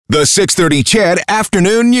The 6:30 CHED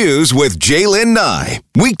Afternoon News with Jaylen Nye.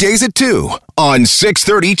 Weekdays at 2 on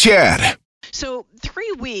 6:30 CHED. So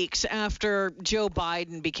 3 weeks after Joe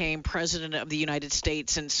Biden became president of the United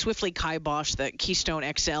States and swiftly kiboshed the Keystone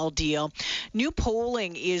XL deal, new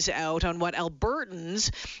polling is out on what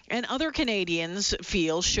Albertans and other Canadians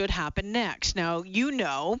feel should happen next. Now, you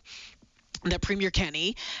know that Premier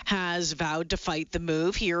Kenney has vowed to fight the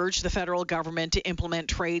move. He urged the federal government to implement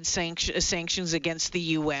trade sanctions against the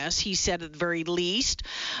U.S. He said at the very least,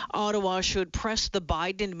 Ottawa should press the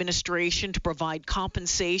Biden administration to provide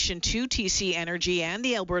compensation to TC Energy and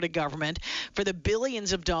the Alberta government for the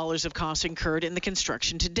billions of dollars of costs incurred in the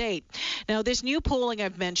construction to date. Now, this new polling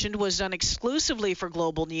I've mentioned was done exclusively for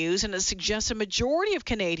Global News, and it suggests a majority of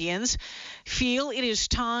Canadians feel it is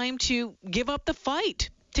time to give up the fight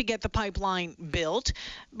to get the pipeline built.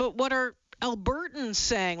 But what are Albertans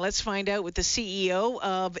saying? Let's find out with the CEO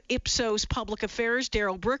of Ipsos Public Affairs,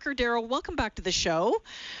 Darrell Bricker. Darrell, welcome back to the show.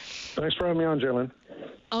 Thanks for having me on, Jalen.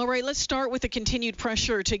 All right, let's start with the continued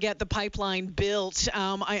pressure to get the pipeline built.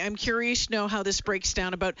 I'm curious to know how this breaks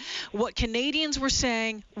down about what Canadians were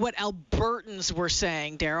saying, what Albertans were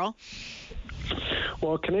saying, Darrell.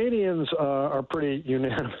 Well, Canadians are pretty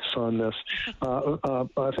unanimous on this.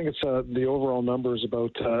 I think it's the overall number is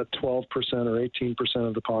about 12% or 18%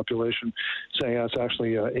 of the population saying that's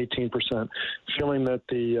actually 18%, feeling that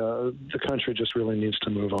the country just really needs to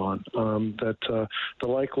move on. That the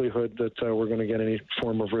likelihood that we're going to get any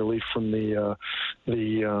form of relief from the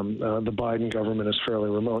Biden government is fairly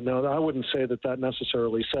remote. Now, I wouldn't say that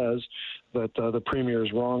necessarily says that the premier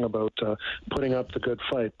is wrong about putting up the good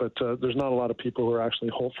fight, but there's not a lot of people who are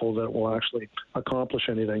actually hopeful that it will actually accomplish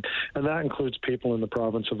anything, and that includes people in the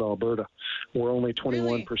province of Alberta, where only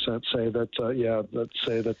 21% say that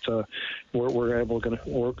we're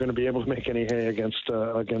going to be able to make any hay against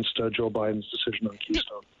Joe Biden's decision on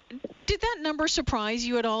Keystone. Did that number surprise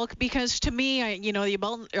you at all? Because to me, the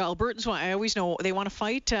Albertans, I always know they want to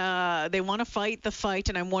fight. They want to fight the fight,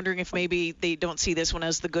 and I'm wondering if maybe they don't see this one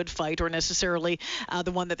as the good fight or necessarily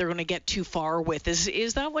the one that they're going to get too far with.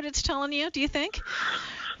 Is that what it's telling you, do you think?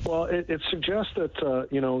 Well, it suggests that,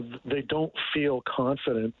 they don't feel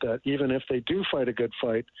confident that even if they do fight a good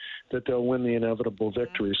fight, that they'll win the inevitable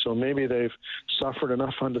victory. So maybe they've suffered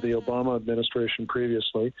enough under the Obama administration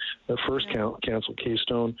previously that first canceled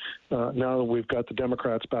Keystone. Now that we've got the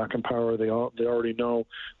Democrats back in power, they already know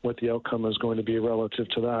what the outcome is going to be relative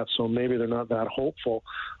to that. So maybe they're not that hopeful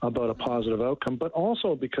about a positive outcome, but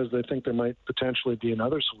also because they think there might potentially be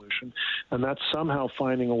another solution, and that's somehow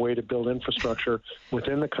finding a way to build infrastructure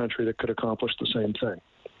within the country that could accomplish the same thing.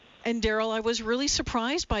 And Darrell, I was really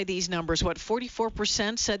surprised by these numbers.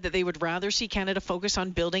 44% said that they would rather see Canada focus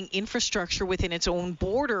on building infrastructure within its own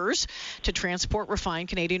borders to transport refined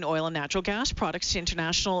Canadian oil and natural gas products to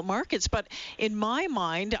international markets. But in my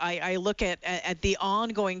mind, I look at the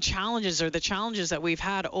ongoing challenges or the challenges that we've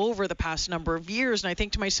had over the past number of years, and I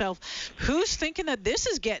think to myself, who's thinking that this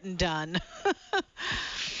is getting done?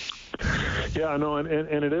 Yeah, no, and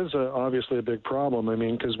it is obviously a big problem. I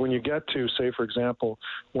mean, because when you get to, say, for example,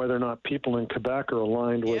 whether or not people in Quebec are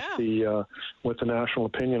aligned with the national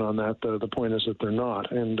opinion on that, the point is that they're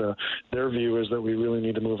not, and their view is that we really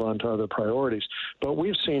need to move on to other priorities. But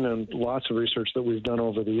we've seen in lots of research that we've done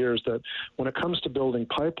over the years that when it comes to building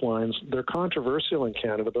pipelines, they're controversial in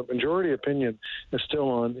Canada, but majority opinion is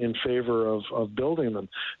still in favor of building them.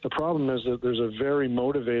 The problem is that there's a very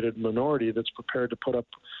motivated minority that's prepared to put up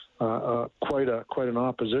quite an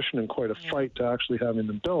opposition and quite a fight to actually having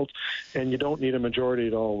them built, and you don't need a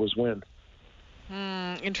majority to always win.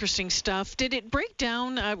 Interesting stuff. Did it break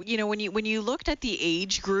down? When you looked at the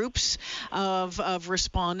age groups of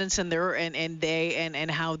respondents and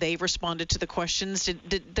how they responded to the questions,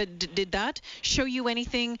 did that show you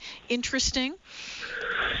anything interesting?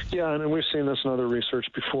 Yeah, and we've seen this in other research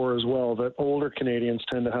before as well, that older Canadians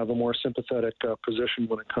tend to have a more sympathetic position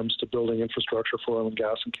when it comes to building infrastructure for oil and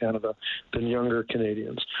gas in Canada than younger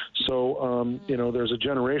Canadians. So, there's a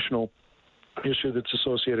generational issue that's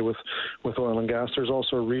associated with oil and gas. There's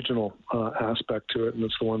also a regional aspect to it, and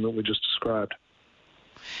it's the one that we just described.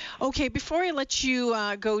 Okay, before I let you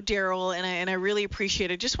go, Darrell, and I really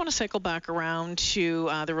appreciate it, I just want to cycle back around to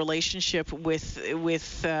the relationship with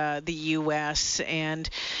the U.S. and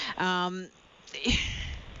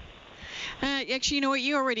actually, you know what,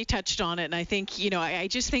 you already touched on it, and I think, I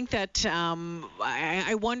just think that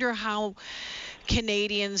I wonder how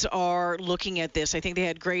Canadians are looking at this. I think they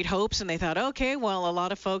had great hopes, and they thought, okay, well, a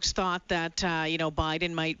lot of folks thought that,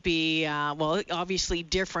 Biden might be, obviously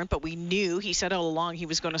different, but we knew, he said all along he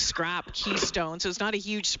was going to scrap Keystone, so it's not a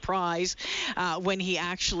huge surprise when he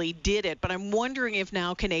actually did it. But I'm wondering if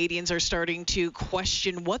now Canadians are starting to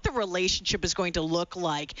question what the relationship is going to look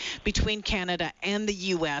like between Canada and the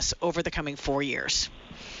U.S. over the coming 4 years.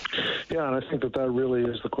 Yeah, and I think that really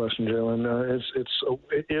is the question, Jalen.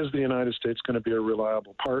 Is the United States going to be a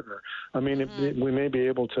reliable partner? I mean, we may be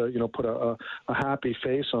able to, put a happy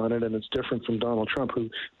face on it, and it's different from Donald Trump, who,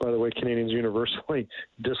 by the way, Canadians universally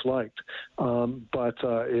disliked. But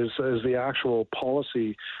is the actual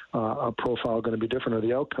policy profile going to be different, or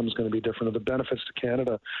the outcomes going to be different, or the benefits to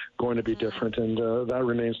Canada going to be different? And that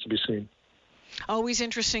remains to be seen. Always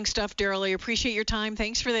interesting stuff, Daryl. I appreciate your time.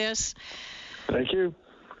 Thanks for this. Thank you.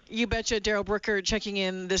 You betcha. Daryl Bricker checking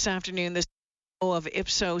in this afternoon, the CEO of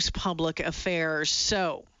Ipsos Public Affairs.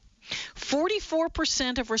 So,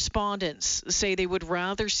 44% of respondents say they would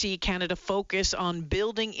rather see Canada focus on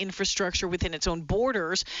building infrastructure within its own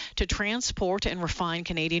borders to transport and refine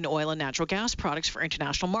Canadian oil and natural gas products for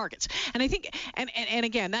international markets. And I think, and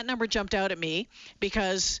again, that number jumped out at me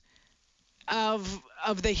because of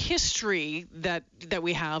the history that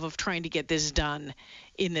we have of trying to get this done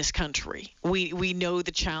in this country. We know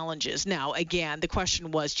the challenges. Now, again, the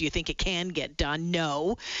question was, do you think it can get done?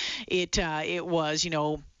 No. It was,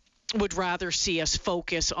 would rather see us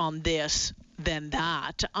focus on this than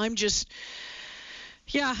that. I'm just,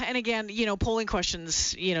 and again, polling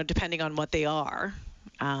questions, depending on what they are,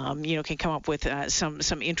 can come up with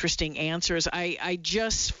some interesting answers. I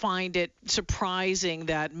just find it surprising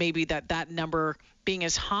that maybe that number being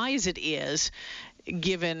as high as it is,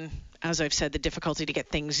 given, as I've said, the difficulty to get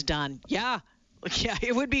things done. Yeah,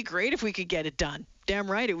 it would be great if we could get it done.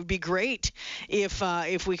 Damn right, it would be great if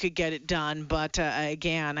we could get it done. But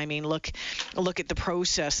again, I mean, look at the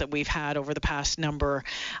process that we've had over the past number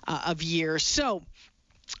of years. So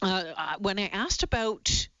when I asked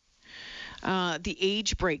about the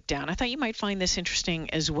age breakdown, I thought you might find this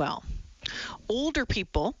interesting as well. Older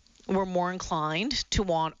people were more inclined to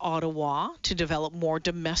want Ottawa to develop more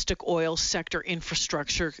domestic oil sector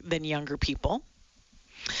infrastructure than younger people.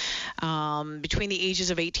 Between the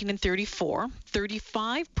ages of 18 and 34,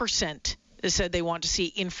 35% said they want to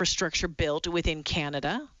see infrastructure built within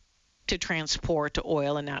Canada to transport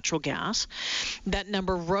oil and natural gas. That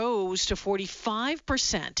number rose to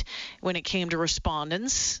 45% when it came to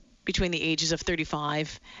respondents between the ages of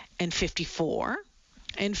 35 and 54,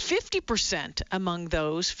 and 50% among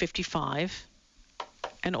those 55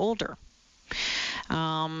 and older.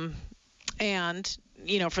 And,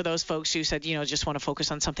 for those folks who said, just want to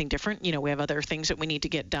focus on something different, we have other things that we need to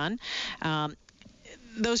get done.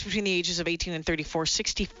 Those between the ages of 18 and 34,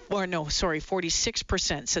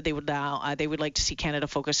 46% said they would like to see Canada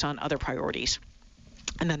focus on other priorities.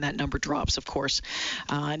 And then that number drops, of course,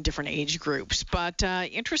 in different age groups. But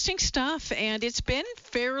interesting stuff, and it's been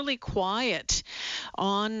fairly quiet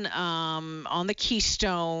on the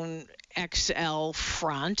Keystone XL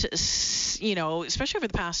front, especially over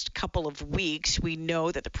the past couple of weeks. We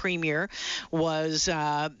know that the Premier was,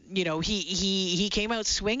 he came out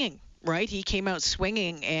swinging. Right, he came out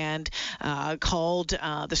swinging and called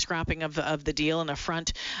the scrapping of the deal an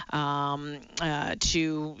affront to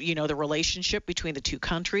the relationship between the two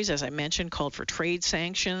countries. As I mentioned, called for trade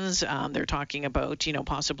sanctions. They're talking about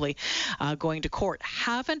possibly going to court.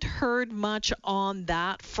 Haven't heard much on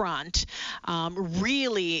that front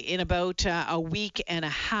really in about a week and a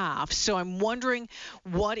half. So I'm wondering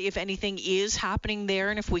what, if anything, is happening there,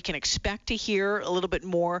 and if we can expect to hear a little bit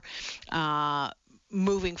more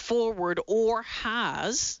moving forward, or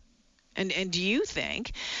has, and do you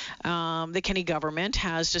think the Kenney government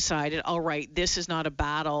has decided, all right, this is not a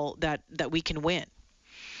battle that we can win,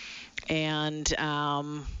 and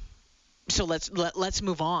so let's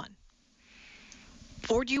move on?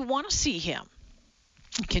 Or do you want to see him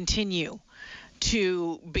continue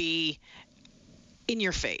to be in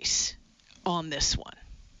your face on this one?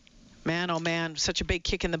 Man, oh man, such a big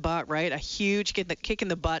kick in the butt, right? A huge kick in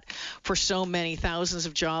the butt for so many thousands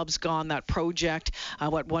of jobs gone. That project,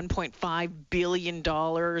 $1.5 billion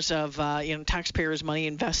of taxpayers' money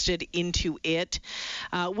invested into it.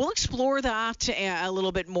 We'll explore that a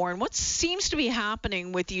little bit more, and what seems to be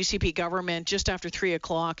happening with the UCP government just after 3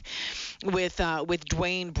 o'clock with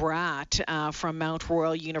Dwayne Bratt from Mount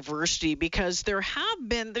Royal University, because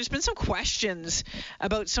there's been some questions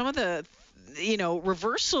about some of the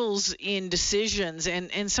reversals in decisions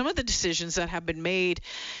and some of the decisions that have been made,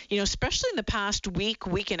 especially in the past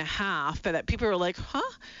week and a half, that people are like,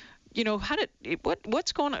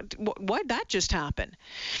 what's going on? Why'd that just happen?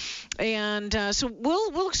 And so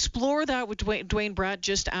we'll explore that with Dwayne Bratt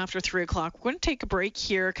just after 3 o'clock. We're going to take a break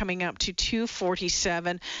here, coming up to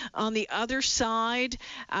 2:47. On the other side,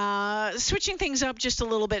 switching things up just a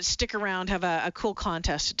little bit. Stick around. Have a cool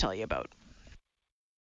contest to tell you about.